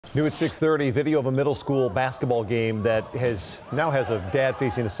New at 6:30, video of a middle school basketball game that now has a dad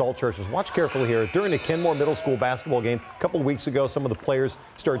facing assault charges. Watch carefully here. During the Kenmore Middle School basketball game a couple of weeks ago, some of the players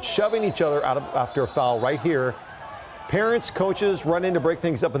started shoving each other out after a foul right here. Parents, coaches run in to break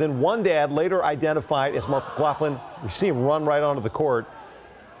things up, and then one dad, later identified as McLaughlin, you see him run right onto the court,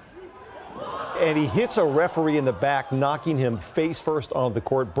 and he hits a referee in the back, knocking him face first onto the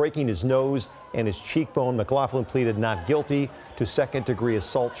court, breaking his nose and his cheekbone. McLaughlin pleaded not guilty to second-degree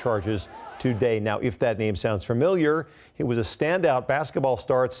assault charges today. Now, if that name sounds familiar, he was a standout basketball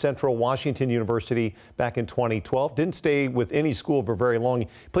star at Central Washington University back in 2012. Didn't stay with any school for very long. He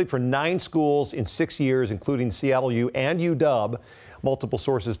played for 9 schools in 6 years, including Seattle U and UW. Multiple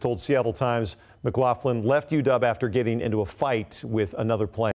sources told Seattle Times McLaughlin left UW after getting into a fight with another player.